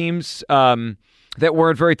Broncos teams that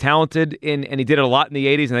weren't very talented, and he did it a lot in the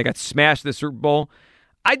 80s, and they got smashed in the Super Bowl.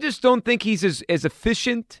 I just don't think he's as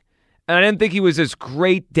efficient, and I didn't think he was as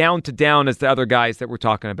great down to down as the other guys that we're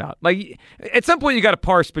talking about. Like, at some point, you got to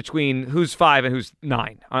parse between who's 5 and who's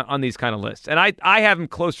 9 on these kind of lists. And I have him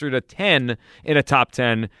closer to 10 in a top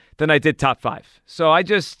 10 than I did top 5. So I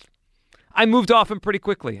moved off him pretty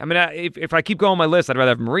quickly. I mean, if I keep going on my list, I'd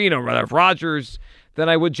rather have Marino, I'd rather have Rodgers than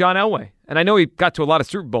I would John Elway. And I know he got to a lot of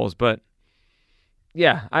Super Bowls, but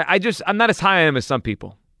yeah, I'm not as high on him as some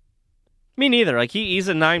people. Me neither. Like, he's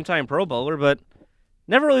a 9-time Pro Bowler, but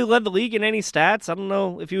never really led the league in any stats. I don't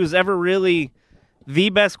know if he was ever really the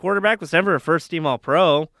best quarterback, was never a first-team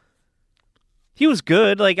All-Pro. He was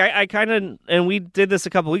good. Like, I kind of, and we did this a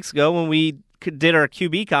couple weeks ago when we did our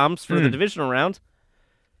QB comps for the divisional round.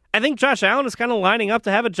 I think Josh Allen is kind of lining up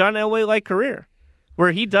to have a John Elway-like career,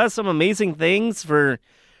 where he does some amazing things for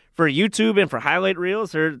YouTube and for highlight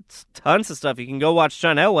reels. There's tons of stuff you can go watch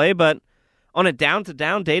John Elway, but on a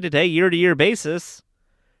down-to-down, day-to-day, year-to-year basis,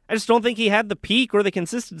 I just don't think he had the peak or the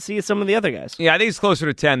consistency of some of the other guys. Yeah, I think he's closer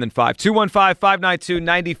to 10 than 5.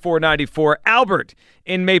 215-592-9494. Albert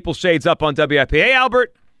in Maple Shades up on WIP. Hey,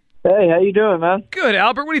 Albert. Hey, how you doing, man? Good,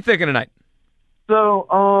 Albert. What are you thinking tonight? So,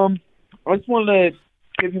 I just wanted to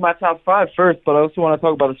give you my top 5 first, but I also want to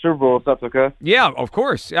talk about the Super Bowl, if that's okay. Yeah, of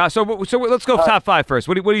course. So let's go top 5 first.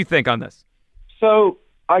 What do you think on this? So,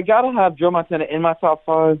 I got to have Joe Montana in my top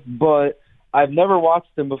 5, but I've never watched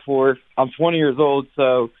him before. I'm 20 years old,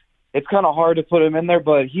 so it's kind of hard to put him in there,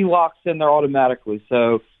 but he locks in there automatically.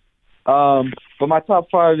 So, but my top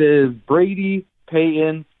 5 is Brady,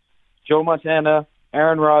 Peyton, Joe Montana,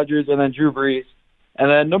 Aaron Rodgers, and then Drew Brees. And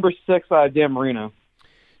then number 6, I have Dan Marino.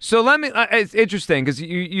 So it's interesting because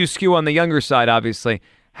you skew on the younger side, obviously.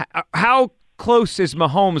 How close is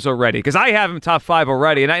Mahomes already? Because I have him top 5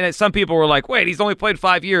 already, and some people were like, wait, he's only played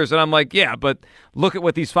 5 years. And I'm like, yeah, but look at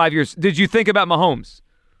what these 5 years. Did you think about Mahomes?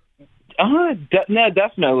 No,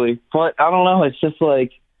 definitely. But I don't know. It's just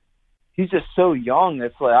like he's just so young.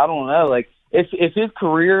 It's like, I don't know. Like, if his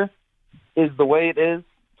career is the way it is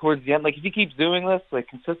towards the end, like if he keeps doing this like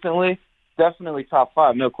consistently, definitely top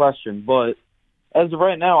 5, no question. But as of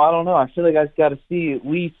right now, I don't know. I feel like I've got to see at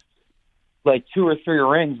least like 2 or 3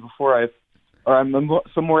 rings before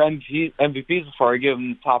some more MVPs before I give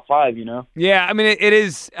him top 5, you know? Yeah, I mean, it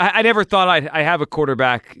is. I never thought I have a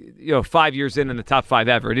quarterback, 5 years in the top 5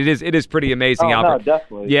 ever. It is pretty amazing, Albert. No,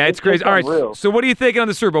 definitely. Yeah, it's crazy. All right, unreal. So what are you thinking on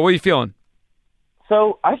the Super Bowl? What are you feeling?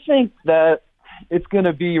 So I think that it's going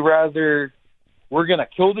to be rather we're going to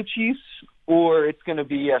kill the Chiefs or it's going to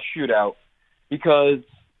be a shootout, because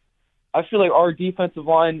I feel like our defensive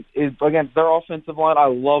line is against their offensive line. I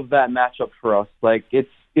love that matchup for us. Like,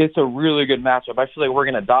 it's a really good matchup. I feel like we're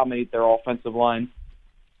going to dominate their offensive line.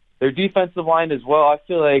 Their defensive line as well. I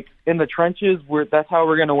feel like in the trenches, that's how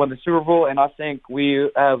we're going to win the Super Bowl, and I think we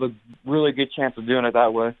have a really good chance of doing it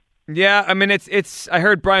that way. Yeah, I mean, it's. I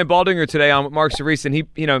heard Brian Baldinger today on Mark Cerise, and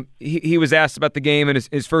he was asked about the game and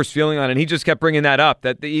his first feeling on it, and he just kept bringing that up,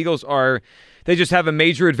 that the Eagles they just have a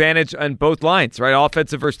major advantage on both lines, right?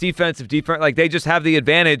 Offensive versus defensive, like they just have the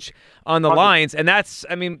advantage on the lines, and that's,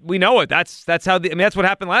 I mean, we know it. That's how that's what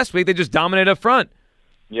happened last week. They just dominated up front.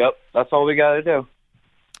 Yep, that's all we got to do.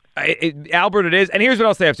 Albert, it is, and here's what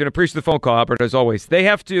else they have to. And appreciate the phone call, Albert, as always. The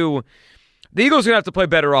Eagles are gonna have to play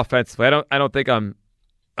better offensively. I don't think I'm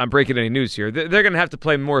breaking any news here. They're gonna have to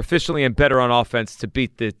play more efficiently and better on offense to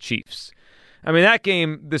beat the Chiefs. I mean, that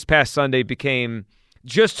game this past Sunday became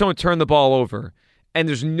just don't turn the ball over, and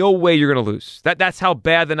there's no way you're going to lose. That's how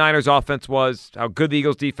bad the Niners' offense was, how good the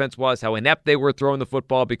Eagles' defense was, how inept they were throwing the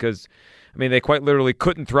football because, I mean, they quite literally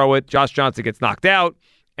couldn't throw it. Josh Johnson gets knocked out,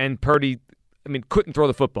 and Purdy, couldn't throw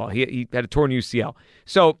the football. He had a torn UCL.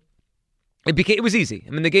 So it was easy. I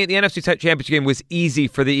mean, the NFC Championship game was easy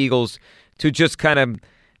for the Eagles to just kind of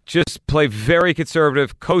play very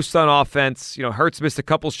conservative, coast on offense. Hurts missed a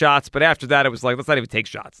couple shots, but after that, it was like, let's not even take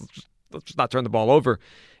shots. Let's just not turn the ball over.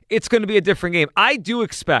 It's going to be a different game. I do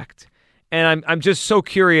expect, and I'm just so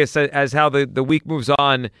curious as how the week moves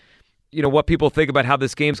on, what people think about how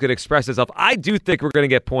this game's going to express itself. I do think we're going to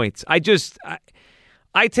get points. I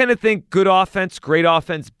tend to think good offense, great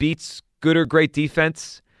offense beats good or great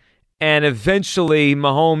defense, and eventually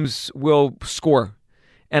Mahomes will score.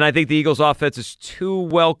 And I think the Eagles' offense is too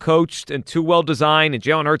well coached and too well designed, and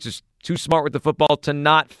Jalen Hurts is too smart with the football to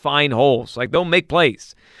not find holes. Like, they'll make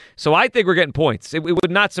plays. So I think we're getting points. It would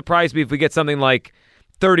not surprise me if we get something like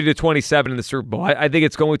 30-27 in the Super Bowl. I think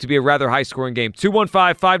it's going to be a rather high-scoring game.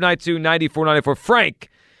 215-592-9494. Frank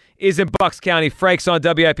is in Bucks County. Frank's on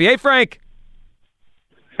WIP. Hey, Frank.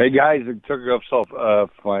 Hey, guys. I took it off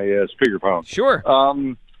my speakerphone. Sure.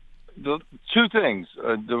 The two things.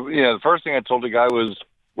 The first thing I told the guy was,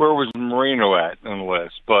 where was Marino at on the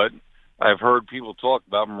list? But I've heard people talk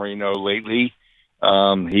about Marino lately.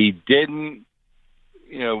 He didn't,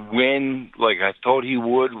 win like I thought he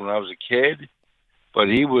would when I was a kid, but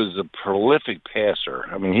he was a prolific passer.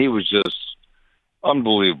 I mean, he was just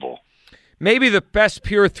unbelievable. Maybe the best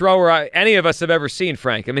pure thrower any of us have ever seen,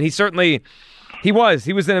 Frank. I mean, he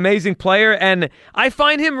was an amazing player, and I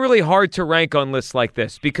find him really hard to rank on lists like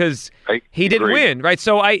this because he didn't win, right?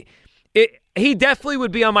 So he definitely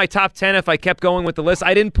would be on my top 10 if I kept going with the list.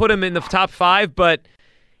 I didn't put him in the top 5, but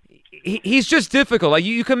he's just difficult. Like,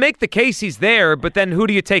 you can make the case he's there, but then who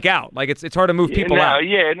do you take out? Like, it's hard to move people out.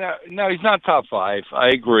 No, he's not top 5. I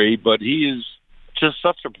agree, but he is just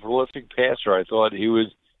such a prolific passer. I thought he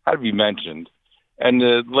had to be mentioned. And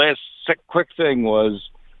the last quick thing was,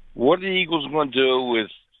 what are the Eagles going to do with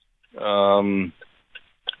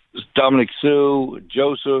Dominic Sue,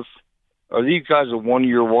 Joseph? Are these guys a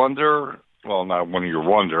one-year wonder? Well, not a one-year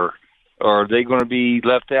wonder. Or are they going to be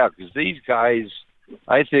left out? Because these guys,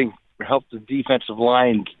 I think, help the defensive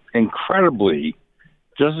line incredibly,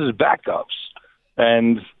 just as backups.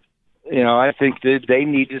 And, I think that they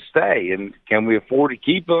need to stay. And can we afford to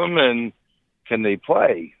keep them? And can they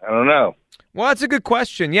play? I don't know. Well, that's a good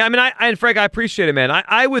question. Yeah, I mean, and Frank, I appreciate it, man.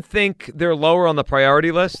 I would think they're lower on the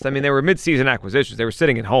priority list. I mean, they were mid-season acquisitions. They were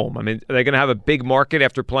sitting at home. I mean, are they going to have a big market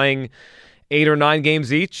after playing 8 or 9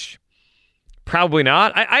 games each? Probably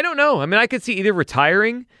not. I don't know. I mean, I could see either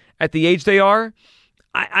retiring at the age they are.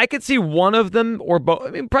 I could see one of them or both.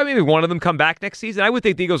 I mean, probably maybe one of them come back next season. I would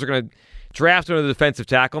think the Eagles are going to draft another defensive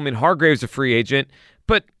tackle. I mean, Hargrave's a free agent,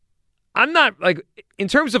 but I'm not, like, in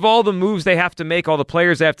terms of all the moves they have to make, all the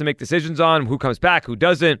players they have to make decisions on, who comes back, who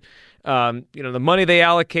doesn't, the money they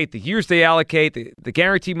allocate, the years they allocate, the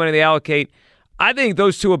guaranteed money they allocate, I think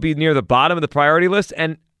those two will be near the bottom of the priority list,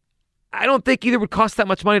 and I don't think either would cost that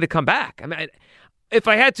much money to come back. I mean, if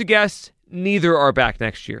I had to guess, neither are back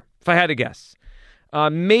next year. If I had to guess.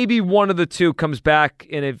 Maybe one of the two comes back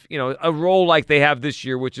in a role like they have this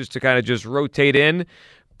year, which is to kind of just rotate in,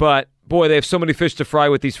 but boy, they have so many fish to fry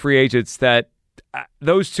with these free agents that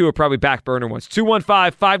those two are probably back burner ones.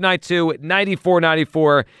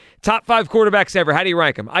 215-592-9494. Top 5 quarterbacks ever. How do you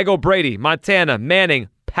rank them? I go Brady, Montana, Manning,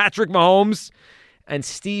 Patrick Mahomes, and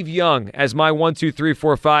Steve Young as my 1, 2, 3,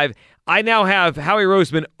 4, 5. I now have Howie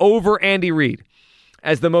Roseman over Andy Reid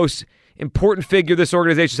as the most important figure this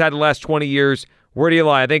organization's had in the last 20 years. Where do you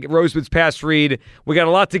lie? I think Roseman's past Reid. We got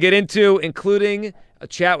a lot to get into, including a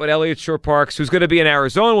chat with Elliott Shore-Parks, who's going to be in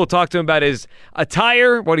Arizona. We'll talk to him about his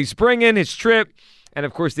attire, what he's bringing, his trip, and,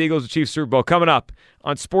 of course, the Eagles' Chiefs Super Bowl coming up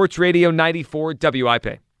on Sports Radio 94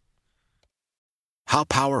 WIP. How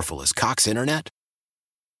powerful is Cox Internet?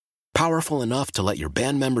 Powerful enough to let your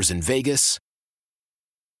band members in Vegas,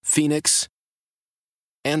 Phoenix,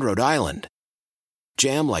 and Rhode Island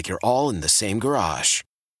jam like you're all in the same garage.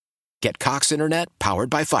 Get Cox Internet powered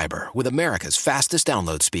by fiber with America's fastest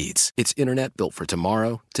download speeds. It's internet built for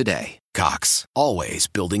tomorrow, today. Cox, always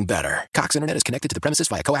building better. Cox Internet is connected to the premises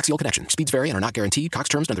via coaxial connection. Speeds vary and are not guaranteed. Cox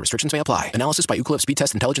terms and other restrictions may apply. Analysis by Ookla Speed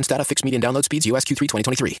Test Intelligence Data. Fixed median download speeds. US Q3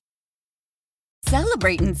 2023.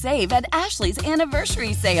 Celebrate and save at Ashley's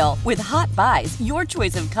Anniversary Sale. With Hot Buys, your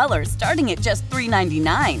choice of colors starting at just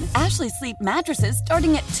 $3.99. Ashley Sleep mattresses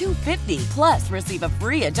starting at $2.50. Plus, receive a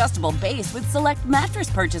free adjustable base with select mattress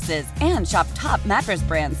purchases. And shop top mattress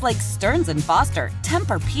brands like Stearns & Foster,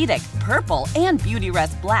 Tempur-Pedic, Purple, and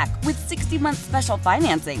Beautyrest Black with 60-month special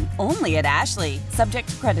financing. Only at Ashley. Subject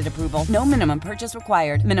to credit approval. No minimum purchase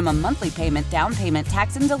required. Minimum monthly payment, down payment,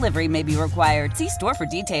 tax, and delivery may be required. See store for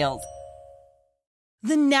details.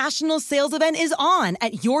 The national sales event is on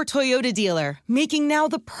at your Toyota dealer, making now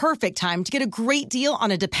the perfect time to get a great deal on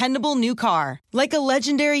a dependable new car. Like a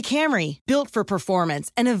legendary Camry, built for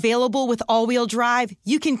performance and available with all-wheel drive,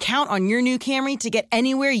 you can count on your new Camry to get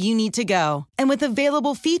anywhere you need to go. And with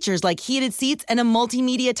available features like heated seats and a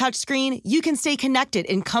multimedia touchscreen, you can stay connected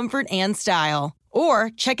in comfort and style. Or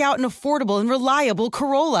check out an affordable and reliable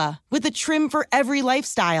Corolla with a trim for every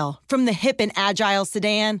lifestyle. From the hip and agile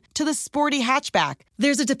sedan to the sporty hatchback,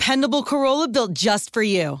 there's a dependable Corolla built just for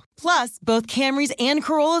you. Plus, both Camrys and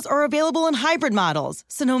Corollas are available in hybrid models,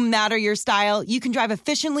 so no matter your style, you can drive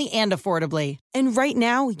efficiently and affordably. And right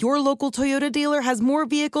now, your local Toyota dealer has more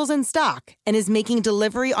vehicles in stock and is making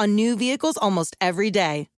delivery on new vehicles almost every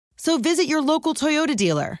day. So visit your local Toyota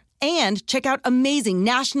dealer and check out amazing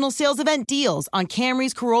national sales event deals on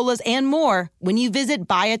Camrys, Corollas, and more when you visit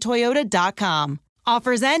buyatoyota.com.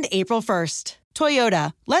 Offers end April 1st.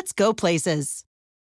 Toyota, let's go places.